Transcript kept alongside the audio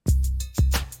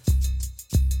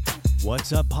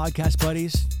What's up, podcast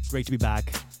buddies? Great to be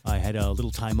back. I had a little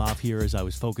time off here as I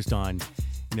was focused on,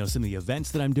 some of the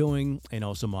events that I'm doing and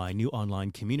also my new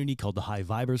online community called the High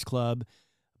Vibers Club.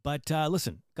 But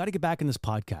listen, got to get back in this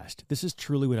podcast. This is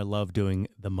truly what I love doing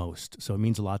the most. So it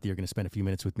means a lot that you're going to spend a few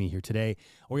minutes with me here today.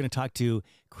 We're going to talk to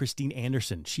Christine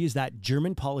Anderson. She is that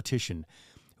German politician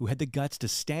who had the guts to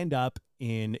stand up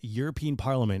in European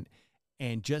Parliament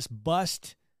and just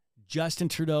bust Justin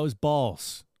Trudeau's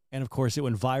balls. And of course, it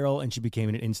went viral and she became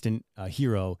an instant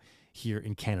hero here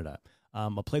in Canada.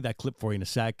 I'll play that clip for you in a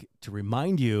sec to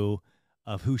remind you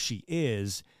of who she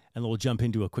is, and then we'll jump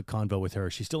into a quick convo with her.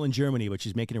 She's still in Germany, but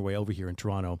she's making her way over here in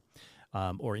Toronto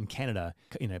or in Canada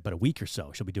in about a week or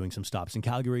so. She'll be doing some stops in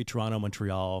Calgary, Toronto,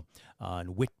 Montreal,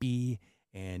 in Whitby,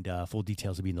 and full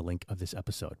details will be in the link of this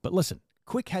episode. But listen,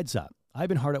 quick heads up. I've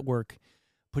been hard at work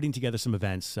putting together some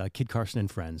events, Kid Carson and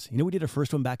Friends. We did our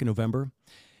first one back in November.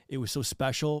 It was so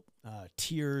special.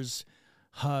 Tears,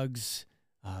 hugs,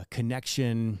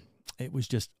 connection. It was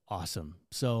just awesome.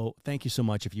 So thank you so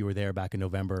much if you were there back in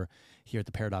November here at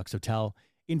the Paradox Hotel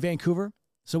in Vancouver.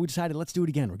 So we decided, let's do it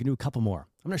again. We're going to do a couple more.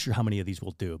 I'm not sure how many of these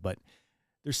we'll do, but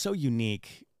they're so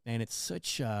unique. And it's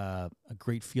such a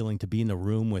great feeling to be in the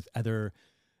room with other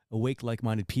awake,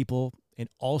 like-minded people, and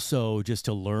also just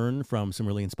to learn from some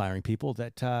really inspiring people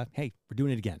that, hey, we're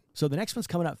doing it again. So the next one's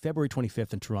coming up February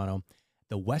 25th in Toronto,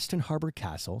 the Weston Harbor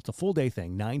Castle. It's a full day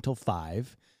thing, 9 till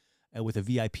 5, with a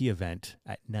VIP event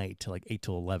at night, like 8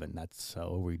 till 11. That's where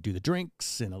we do the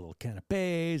drinks and a little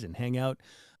canapes and hang out.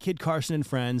 Kid Carson and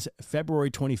Friends,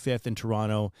 February 25th in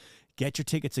Toronto. Get your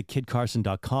tickets at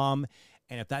kidcarson.com.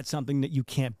 And if that's something that you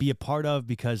can't be a part of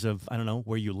because of,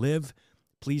 where you live,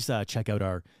 please check out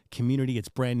our community. It's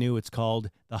brand new. It's called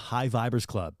the High Vibers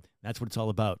Club. That's what it's all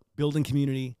about. Building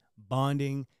community,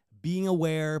 bonding, being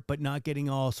aware, but not getting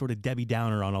all sort of Debbie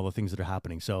Downer on all the things that are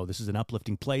happening. So this is an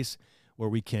uplifting place where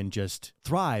we can just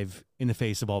thrive in the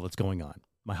face of all that's going on.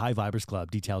 My High Vibers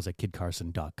Club, details at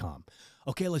kidcarson.com.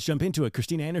 Okay, let's jump into it.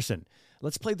 Christine Anderson,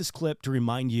 let's play this clip to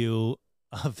remind you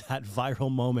of that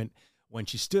viral moment when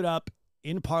she stood up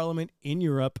in Parliament in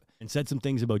Europe and said some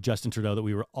things about Justin Trudeau that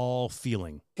we were all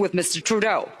feeling. With Mr.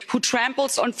 Trudeau, who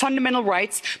tramples on fundamental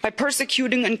rights by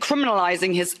persecuting and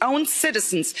criminalizing his own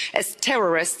citizens as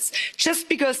terrorists just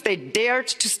because they dared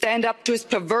to stand up to his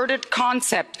perverted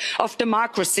concept of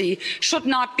democracy, should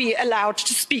not be allowed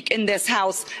to speak in this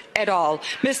House at all.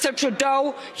 Mr.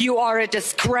 Trudeau, you are a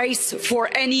disgrace for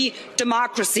any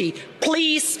democracy.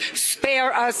 Please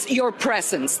spare us your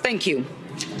presence. Thank you.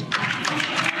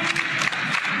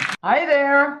 Hi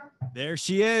there. There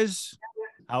she is.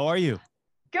 How are you?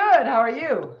 Good. How are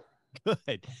you?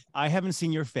 Good. I haven't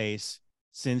seen your face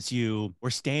since you were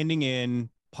standing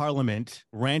in Parliament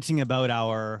ranting about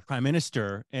our Prime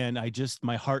Minister, and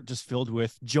my heart just filled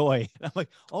with joy. I'm like,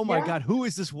 oh my God, who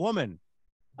is this woman?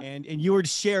 And you were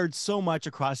shared so much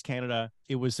across Canada.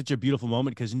 It was such a beautiful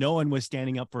moment because no one was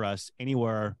standing up for us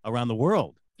anywhere around the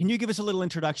world. Can you give us a little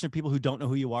introduction of people who don't know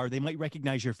who you are? They might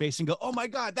recognize your face and go, oh my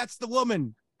God, that's the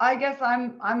woman. I guess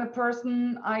I'm a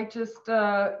person, I just,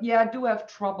 do have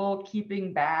trouble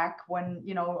keeping back when,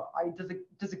 I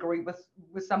disagree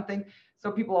with something.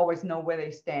 So people always know where they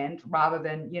stand rather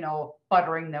than,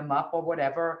 buttering them up or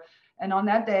whatever. And on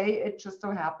that day, it just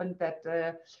so happened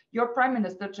that your Prime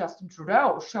Minister, Justin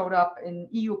Trudeau, showed up in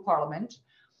EU Parliament.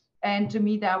 And to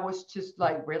me, that was just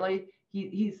like, really,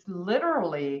 he's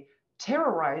literally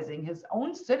terrorizing his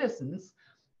own citizens,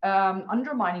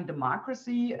 undermining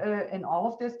democracy and all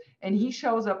of this. And he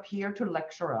shows up here to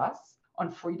lecture us on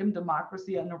freedom,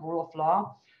 democracy, and the rule of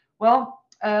law. Well,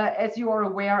 as you are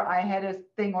aware, I had a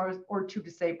thing or two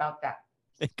to say about that.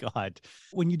 Thank God.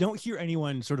 When you don't hear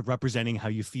anyone sort of representing how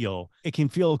you feel, it can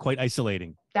feel quite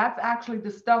isolating. That's actually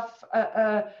the stuff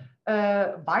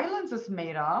violence is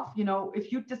made of.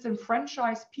 If you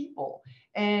disenfranchise people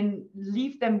and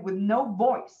leave them with no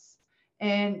voice,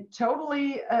 and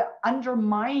totally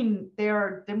undermine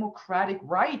their democratic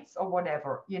rights or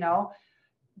whatever,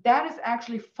 that is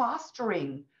actually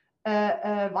fostering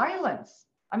violence.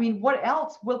 I mean, what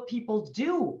else will people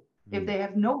do if they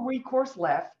have no recourse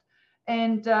left?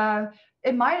 And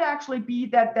it might actually be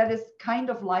that is kind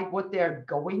of like what they're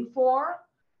going for,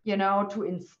 to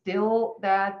instill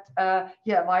that,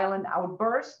 violent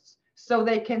outbursts so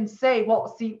they can say,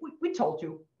 well, see, we told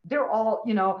you. They're all,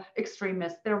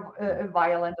 extremists, they're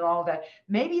violent and all that.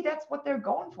 Maybe that's what they're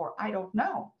going for. I don't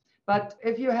know. But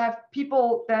if you have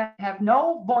people that have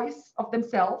no voice of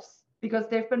themselves because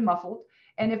they've been muffled,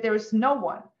 and if there is no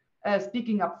one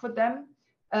speaking up for them,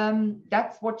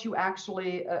 that's what you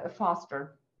actually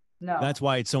foster. No. That's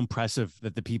why it's so impressive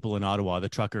that the people in Ottawa, the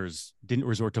truckers, didn't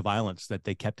resort to violence, that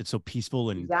they kept it so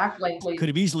peaceful and Exactly. could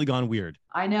have easily gone weird.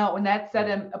 I know. And that set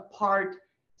him apart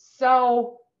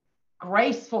so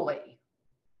gracefully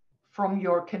from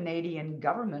your Canadian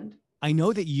government. I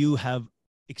know that you have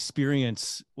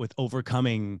experience with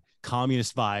overcoming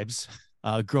communist vibes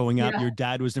growing up. Yeah. Your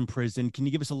dad was in prison. Can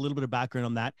you give us a little bit of background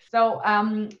on that? So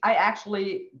I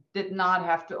actually did not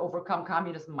have to overcome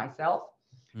communism myself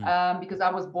because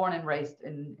I was born and raised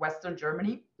in Western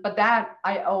Germany. But that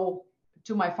I owe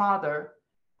to my father,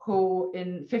 who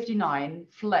in 59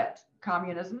 fled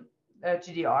communism,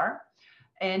 GDR.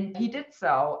 And he did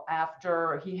so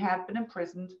after he had been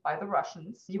imprisoned by the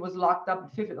Russians. He was locked up in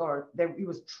 50, he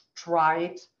was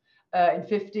tried in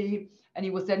 50, and he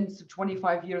was sentenced to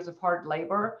 25 years of hard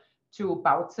labor to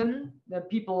Bautzen. The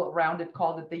people around it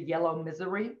called it the Yellow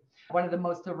Misery, one of the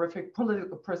most horrific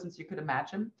political prisons you could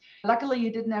imagine. Luckily, he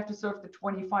didn't have to serve the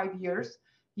 25 years.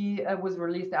 He was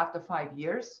released after 5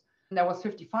 years. And that was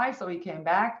 55, so he came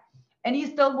back, and he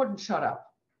still wouldn't shut up.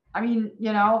 I mean,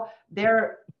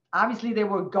 obviously they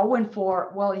were going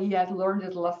for, well, he has learned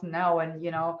his lesson now, and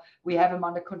we have him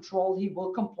under control, he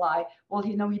will comply. Well,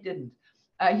 he didn't.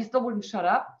 He still wouldn't shut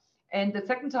up. And the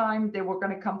second time they were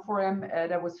going to come for him,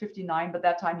 that was 59, but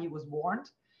that time he was warned.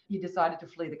 He decided to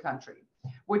flee the country,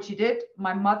 which he did.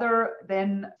 My mother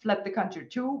then fled the country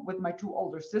too, with my two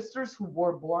older sisters who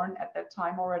were born at that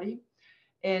time already.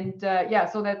 And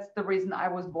so that's the reason I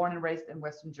was born and raised in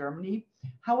Western Germany.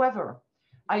 However,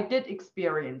 I did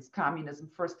experience communism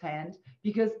firsthand,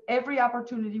 because every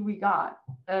opportunity we got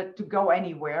to go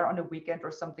anywhere on a weekend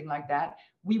or something like that,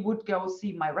 we would go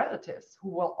see my relatives who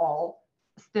were all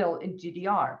still in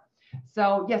GDR.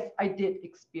 So yes, I did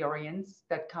experience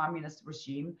that communist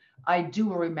regime. I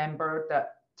do remember the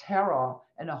terror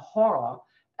and the horror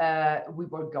we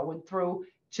were going through,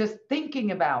 just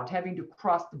thinking about having to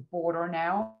cross the border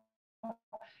now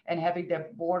and having the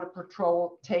border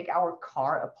patrol take our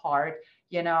car apart,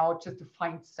 just to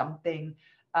find something.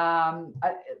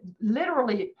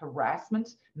 Literally harassment,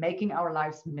 making our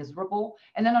lives miserable.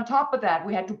 And then on top of that,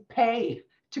 we had to pay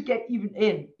to get even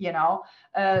in,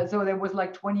 so there was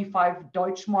like 25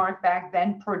 Deutschmark back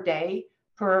then per day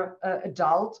per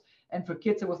adult. And for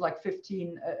kids, it was like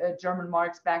 15 German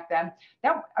marks back then.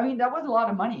 That was a lot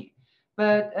of money.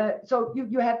 But so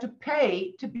you had to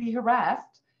pay to be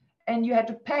harassed, and you had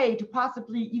to pay to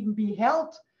possibly even be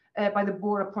held by the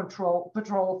border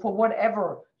patrol for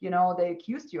whatever they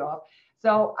accused you of.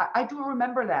 So I do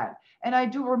remember that, and I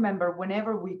do remember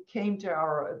whenever we came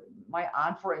to my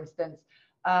aunt, for instance,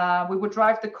 we would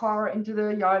drive the car into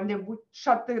the yard, and they would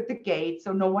shut the gate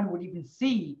so no one would even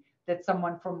see that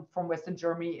someone from Western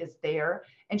Germany is there,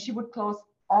 and she would close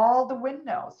all the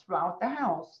windows throughout the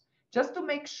house just to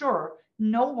make sure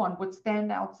no one would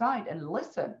stand outside and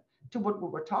listen to what we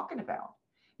were talking about.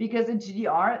 Because in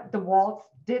GDR, the walls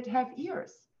did have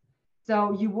ears.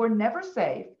 So you were never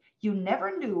safe. You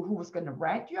never knew who was going to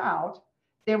rat you out.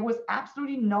 There was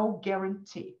absolutely no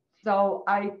guarantee. So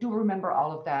I do remember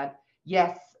all of that.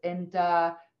 Yes. And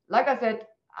like I said,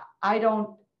 I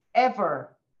don't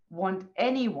ever want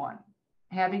anyone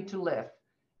having to live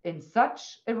in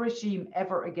such a regime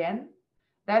ever again.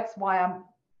 That's why I'm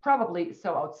probably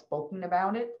so outspoken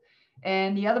about it.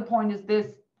 And the other point is this: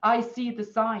 I see the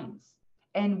signs,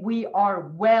 and we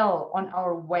are well on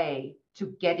our way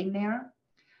to getting there.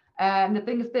 And the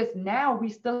thing is this: now we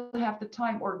still have the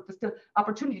time or the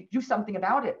opportunity to do something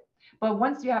about it. But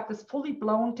once you have this fully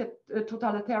blown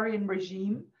totalitarian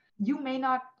regime, you may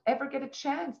not ever get a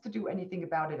chance to do anything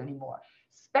about it anymore,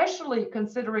 especially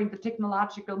considering the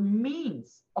technological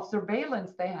means of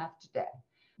surveillance they have today.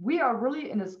 We are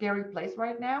really in a scary place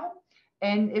right now.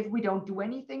 And if we don't do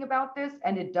anything about this,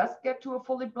 and it does get to a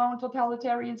fully blown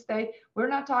totalitarian state, we're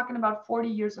not talking about 40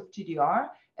 years of GDR,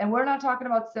 and we're not talking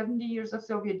about 70 years of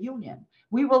Soviet Union.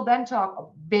 We will then talk a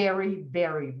very,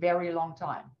 very, very long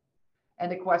time.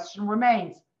 And the question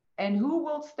remains, and who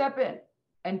will step in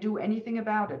and do anything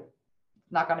about it?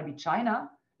 It's not going to be China.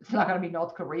 It's not going to be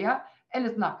North Korea. And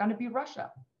it's not going to be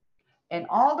Russia. And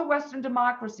all the Western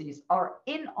democracies are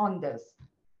in on this.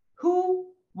 Who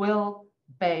will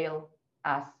bail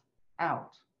us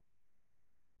out?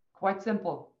 Quite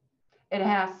simple. It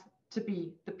has to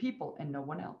be the people and no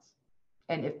one else.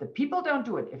 And if the people don't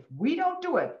do it, if we don't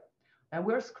do it, then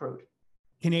we're screwed.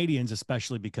 Canadians,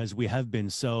 especially, because we have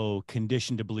been so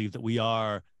conditioned to believe that we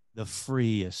are the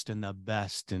freest and the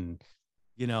best. And,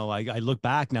 I look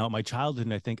back now at my childhood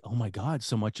and I think, oh my God,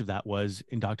 so much of that was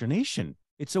indoctrination.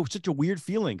 It's such a weird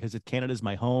feeling because Canada's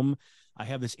my home. I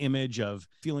have this image of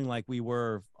feeling like we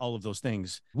were all of those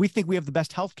things. We think we have the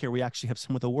best healthcare. We actually have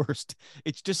some of the worst.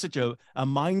 It's just such a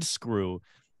mind screw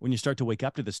when you start to wake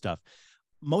up to this stuff.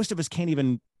 Most of us can't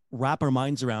even wrap our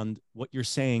minds around what you're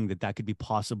saying that could be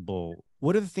possible.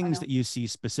 What are the things that you see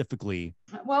specifically?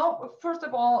 Well, first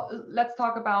of all, let's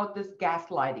talk about this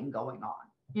gaslighting going on.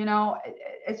 You know,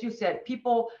 as you said,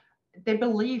 people, they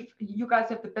believe you guys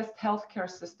have the best healthcare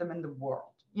system in the world.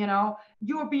 You know,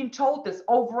 you are being told this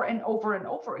over and over and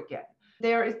over again.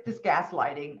 There is this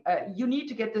gaslighting. You need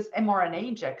to get this mRNA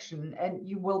injection and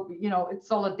you will, you know, it's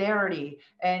solidarity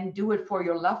and do it for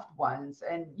your loved ones.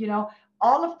 And, you know,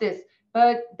 all of this,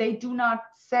 but they do not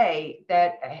say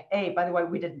that, hey, by the way,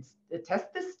 we didn't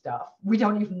test this stuff. We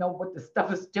don't even know what the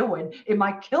stuff is doing. It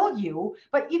might kill you,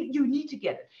 but you need to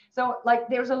get it. So like,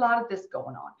 there's a lot of this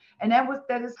going on. And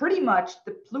that is pretty much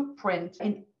the blueprint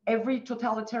in every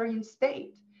totalitarian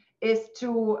state, is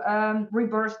to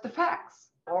reverse the facts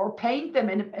or paint them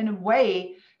in a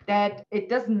way that it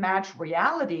doesn't match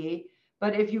reality.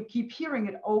 But if you keep hearing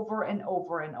it over and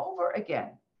over and over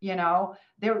again, you know,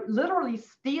 they're literally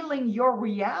stealing your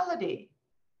reality.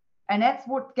 And that's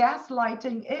what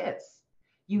gaslighting is.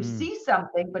 You see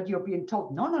something, but you're being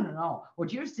told, no.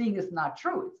 What you're seeing is not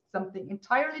true. It's something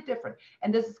entirely different.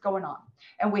 And this is going on.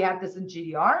 And we had this in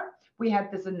GDR. We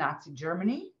had this in Nazi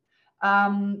Germany.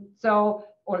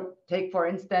 Or take, for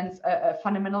instance,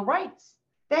 fundamental rights.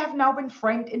 They have now been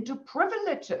framed into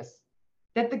privileges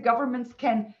that the governments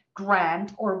can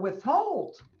grant or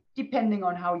withhold, depending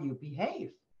on how you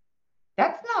behave.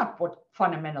 That's not what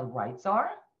fundamental rights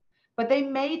are, but they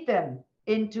made them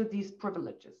into these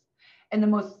privileges. And the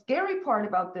most scary part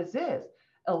about this is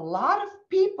a lot of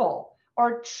people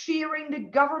are cheering the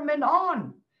government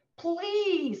on.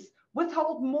 Please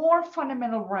withhold more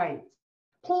fundamental rights.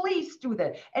 Please do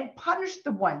that and punish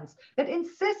the ones that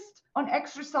insist on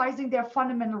exercising their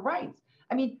fundamental rights.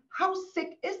 I mean, how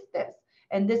sick is this?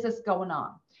 And this is going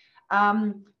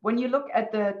on. When you look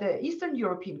at the Eastern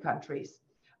European countries,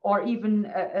 or even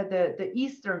the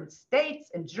Eastern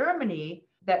states in Germany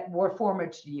that were former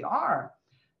GDR,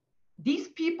 these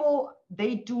people,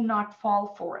 they do not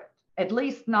fall for it, at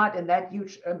least not in that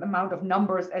huge amount of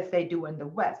numbers as they do in the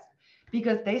West,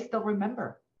 because they still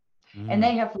remember. And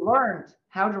they have learned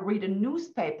how to read a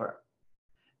newspaper.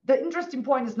 The interesting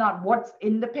point is not what's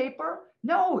in the paper.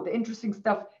 No, the interesting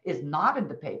stuff is not in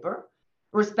the paper,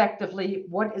 respectively,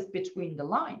 what is between the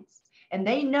lines. And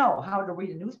they know how to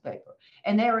read a newspaper.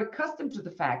 And they're accustomed to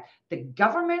the fact the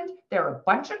government, they're a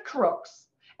bunch of crooks,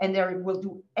 and they will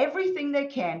do everything they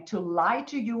can to lie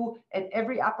to you at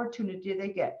every opportunity they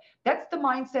get. That's the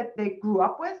mindset they grew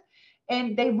up with.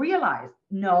 And they realized,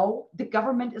 no, the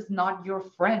government is not your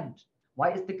friend.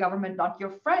 Why is the government not your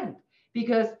friend?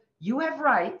 Because you have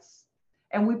rights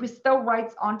and we bestow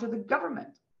rights onto the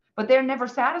government. But they're never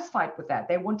satisfied with that.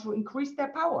 They want to increase their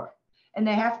power. And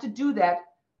they have to do that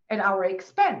at our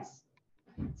expense.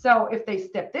 So if they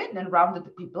stepped in and rounded the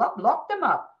people up, locked them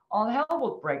up, all hell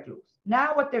will break loose.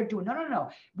 Now what they're doing, no.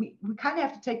 We kind of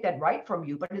have to take that right from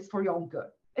you, but it's for your own good.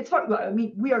 It's for, I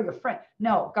mean, we are your friend.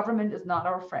 No, government is not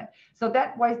our friend. So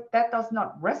that does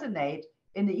not resonate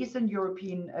in the Eastern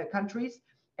European countries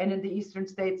and in the Eastern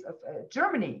states of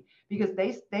Germany, because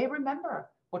they remember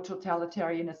what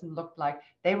totalitarianism looked like.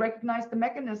 They recognize the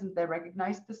mechanisms, they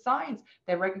recognize the signs,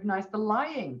 they recognize the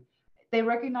lying, they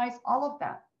recognize all of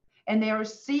that. And they are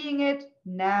seeing it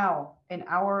now in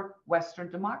our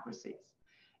Western democracies.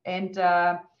 And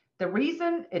the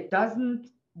reason it doesn't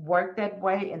work that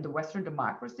way in the Western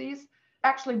democracies,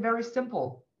 actually very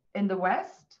simple. In the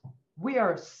West, we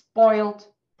are spoiled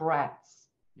brats.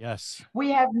 Yes.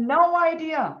 We have no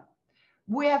idea.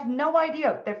 We have no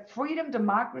idea that freedom,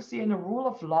 democracy, and the rule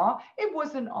of law, it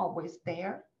wasn't always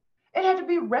there. It had to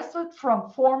be wrestled from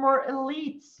former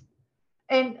elites.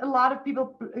 And a lot of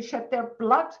people shed their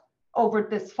blood over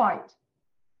this fight.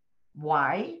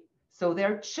 Why? So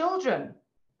their children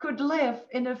could live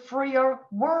in a freer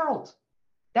world.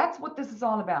 That's what this is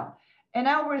all about. And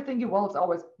now we're thinking, well, it's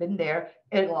always been there.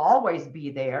 It'll always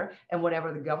be there. And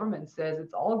whatever the government says,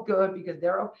 it's all good because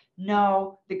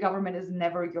no, the government is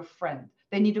never your friend.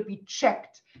 They need to be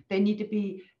checked. They need to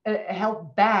be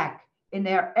held back in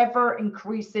their ever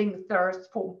increasing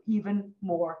thirst for even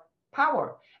more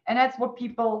power. And that's what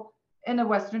people in the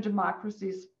Western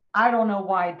democracies, I don't know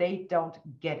why they don't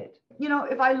get it. You know,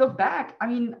 if I look back, I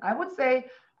mean, I would say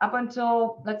up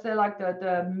until, let's say, like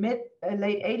the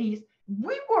late 80s,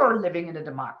 we were living in a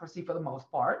democracy for the most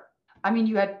part. I mean,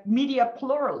 you had media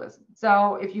pluralism.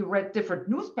 So if you read different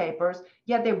newspapers,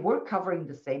 yeah, they were covering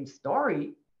the same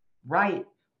story, right?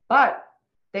 But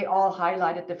they all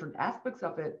highlighted different aspects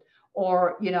of it.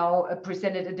 or,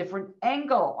 presented a different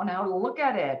angle on how to look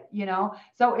at it.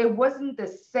 So it wasn't the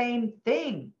same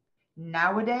thing.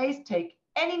 Nowadays, take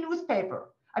any newspaper.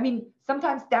 I mean,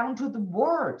 sometimes down to the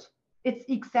word, it's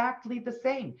exactly the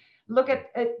same. Look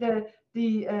at the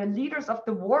leaders of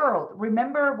the world.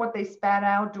 Remember what they spat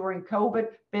out during COVID: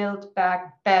 build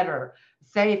back better,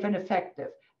 safe and effective.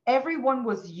 Everyone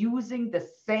was using the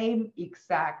same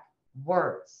exact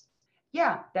words.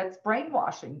 Yeah, that's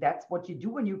brainwashing. That's what you do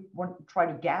when you want to try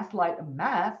to gaslight a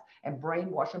mass and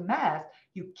brainwash a mass.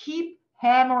 You keep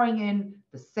hammering in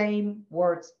the same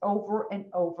words over and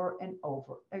over and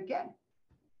over again.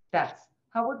 That's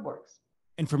how it works.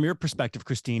 And from your perspective,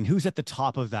 Christine, who's at the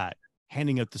top of that,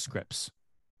 handing out the scripts?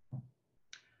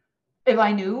 If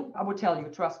I knew, I would tell you,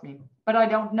 trust me. But I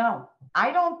don't know.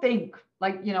 I don't think,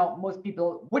 most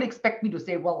people would expect me to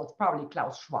say, well, it's probably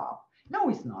Klaus Schwab. No,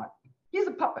 he's not. He's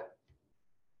a puppet.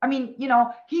 I mean,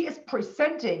 he is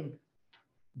presenting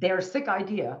their sick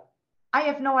idea. I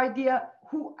have no idea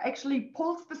who actually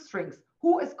pulls the strings,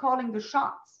 who is calling the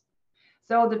shots.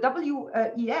 So the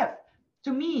WEF,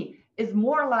 to me, is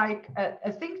more like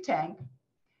a think tank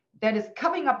that is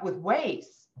coming up with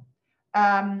ways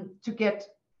to get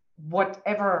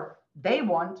whatever they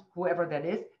want, whoever that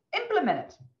is,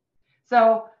 implemented.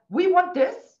 So we want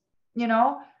this,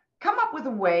 come up with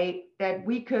a way that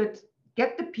we could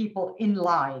get the people in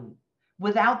line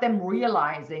without them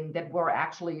realizing that we're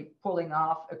actually pulling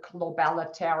off a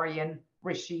globalitarian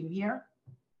regime here.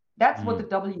 That's what the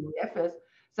WEF is.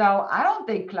 So I don't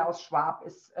think Klaus Schwab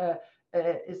is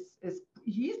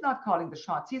he's not calling the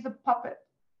shots. He's a puppet.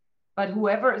 But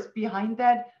whoever is behind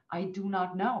that, I do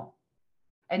not know.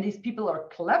 And these people are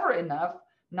clever enough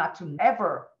not to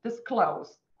ever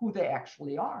disclose who they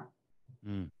actually are.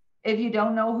 If you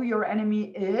don't know who your enemy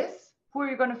is, who are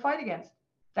you going to fight against?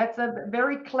 That's a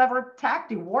very clever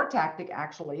tactic, war tactic,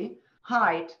 actually.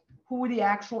 Hide who the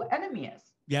actual enemy is.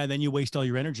 Yeah, then you waste all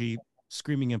your energy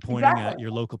screaming and pointing at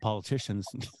your local politicians.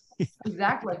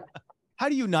 Exactly. How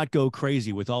do you not go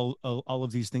crazy with all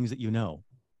of these things that you know?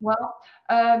 Well,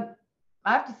 I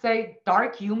have to say,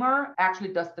 dark humor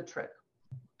actually does the trick.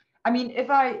 I mean, if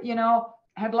I,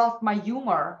 had lost my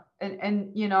humor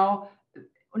and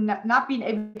not being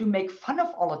able to make fun of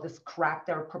all of this crap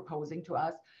they're proposing to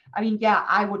us, I mean, yeah,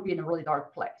 I would be in a really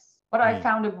dark place. But I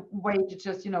found a way to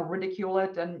just, ridicule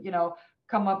it and,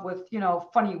 come up with,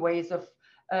 funny ways of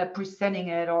presenting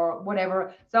it or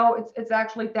whatever. So it's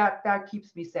actually that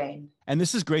keeps me sane. And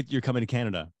this is great that you're coming to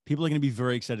Canada. People are going to be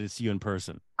very excited to see you in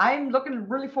person. I'm looking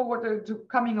really forward to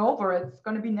coming over. It's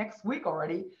going to be next week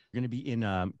already. You're going to be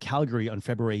in Calgary on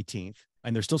February 18th,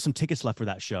 and there's still some tickets left for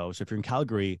that show. So if you're in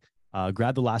Calgary,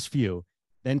 grab the last few.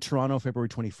 Then Toronto, February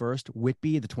 21st,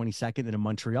 Whitby, the 22nd, and in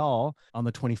Montreal on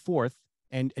the 24th.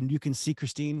 And you can see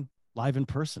Christine live in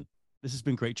person. This has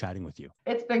been great chatting with you.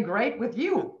 It's been great with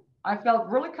you. I felt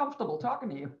really comfortable talking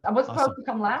to you. I was supposed to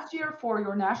come last year for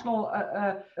your national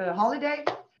holiday,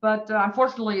 but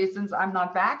unfortunately, since I'm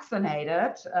not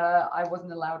vaccinated, I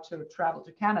wasn't allowed to travel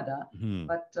to Canada.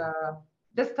 But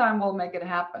this time we'll make it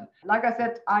happen. Like I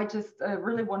said, I just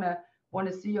really want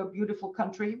to see your beautiful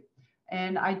country.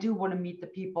 And I do want to meet the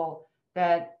people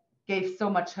that gave so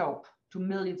much hope to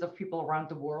millions of people around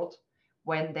the world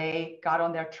when they got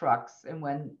on their trucks and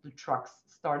when the trucks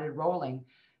started rolling.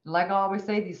 Like I always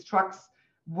say, these trucks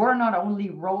were not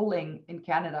only rolling in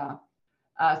Canada.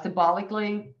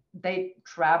 Symbolically, they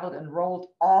traveled and rolled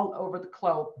all over the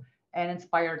globe and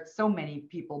inspired so many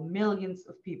people, millions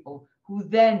of people, who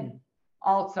then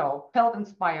also felt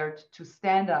inspired to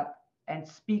stand up and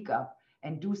speak up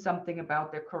and do something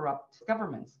about their corrupt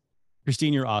governments.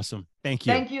 Christine, you're awesome. Thank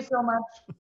you. Thank you so much.